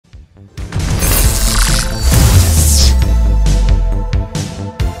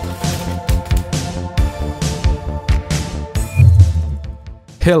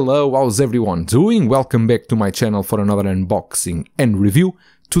Hello, how's everyone doing? Welcome back to my channel for another unboxing and review.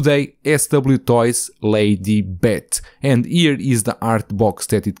 Today, SW Toys Lady Bat. And here is the art box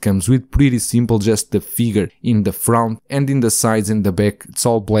that it comes with. Pretty simple, just the figure in the front and in the sides and the back. It's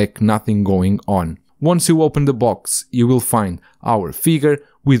all black, nothing going on. Once you open the box, you will find our figure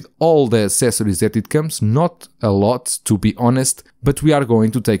with all the accessories that it comes. Not a lot, to be honest, but we are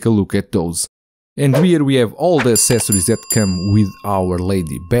going to take a look at those. And here we have all the accessories that come with our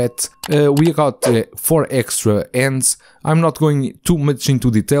Lady Bat. We got 4 extra hands. I'm not going too much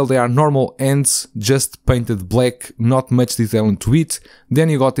into detail, they are normal hands, just painted black, not much detail into it. Then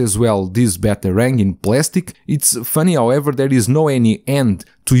you got as well this Batarang in plastic. It's funny, however, there is no any hand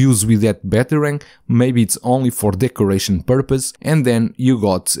to use with that Batarang, maybe it's only for decoration purpose. And then you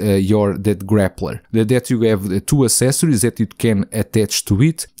got that grappler, that you have 2 accessories that you can attach to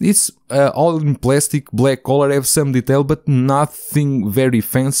it. It's all in plastic, black color, have some detail but nothing very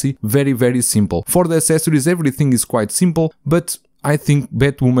fancy, very simple. For the accessories everything is quite simple, but I think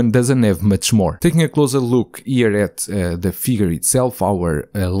Batwoman doesn't have much more. Taking a closer look here at the figure itself, our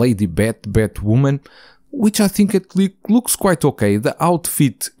Lady Batwoman, which I think it looks quite okay. The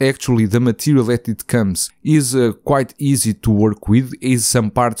outfit, actually the material that it comes is quite easy to work with, is some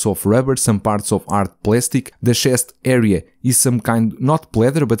parts of rubber, some parts of hard plastic. The chest area is some kind, not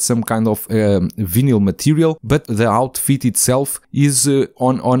pleather, but some kind of vinyl material, but the outfit itself is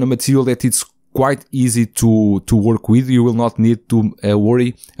on a material that it's quite easy to work with. You will not need to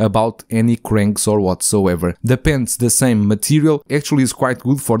worry about any cranks or whatsoever. The pants, the same material, actually is quite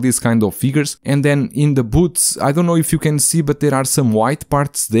good for this kind of figures. And then in the boots, I don't know if you can see, but there are some white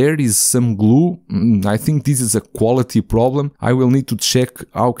parts, there is some glue. I think this is a quality problem. I will need to check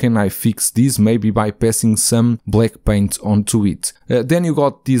how can I fix this, maybe by passing some black paint onto it. Then you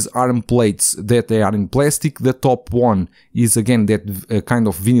got these arm plates that they are in plastic. The top one is again that kind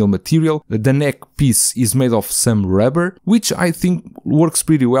of vinyl material. The neck piece is made of some rubber, which I think works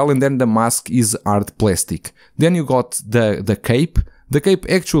pretty well, and then the mask is hard plastic. Then you got the cape. The cape,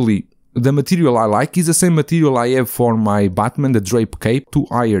 actually, the material I like is the same material I have for my Batman, the drape cape, 2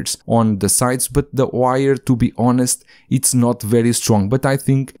 wires on the sides, but the wire, to be honest, it's not very strong, but I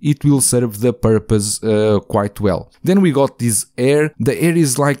think it will serve the purpose quite well. Then we got this hair. The hair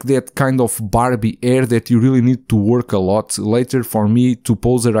is like that kind of Barbie hair that you really need to work a lot. Later, for me to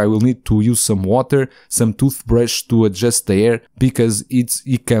pose her, I will need to use some water, some toothbrush to adjust the hair, because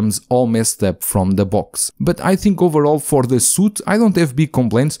it comes all messed up from the box. But I think overall for the suit, I don't have big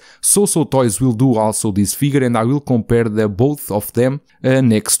complaints. So Toys will do also this figure, and I will compare the both of them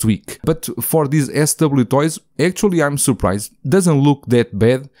next week. But for these SW Toys, actually I'm surprised. Doesn't look that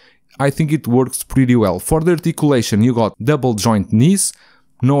bad. I think it works pretty well. For the articulation, you got double joint knees.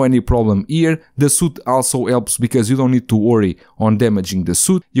 No any problem here. The suit also helps because you don't need to worry on damaging the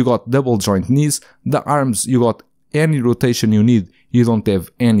suit. You got double joint knees. The arms, you got any rotation you need. You don't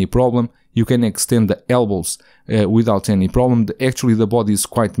have any problem. You can extend the elbows without any problem. Actually, the body is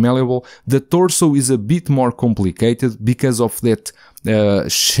quite malleable. The torso is a bit more complicated because of that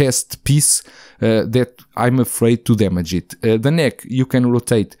chest piece that I'm afraid to damage it. The neck, you can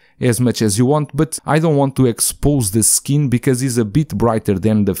rotate as much as you want, but I don't want to expose the skin because it's a bit brighter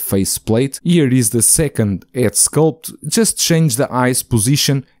than the face plate. Here is the second head sculpt. Just change the eyes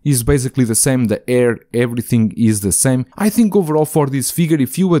position, is basically the same. The hair, everything is the same. I think overall for this figure,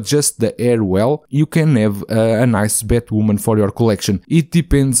 if you adjust the hair well, you can have a nice Batwoman for your collection. It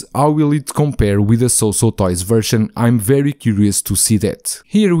depends how will it compare with the So Toys version. I'm very curious to see that.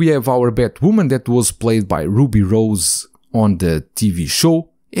 Here we have our Batwoman that was played by Ruby Rose on the TV show.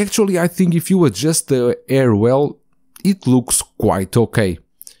 Actually, I think if you adjust the hair well, it looks quite okay.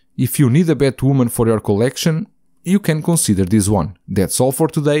 If you need a Batwoman for your collection, you can consider this one. That's all for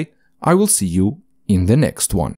today. I will see you in the next one.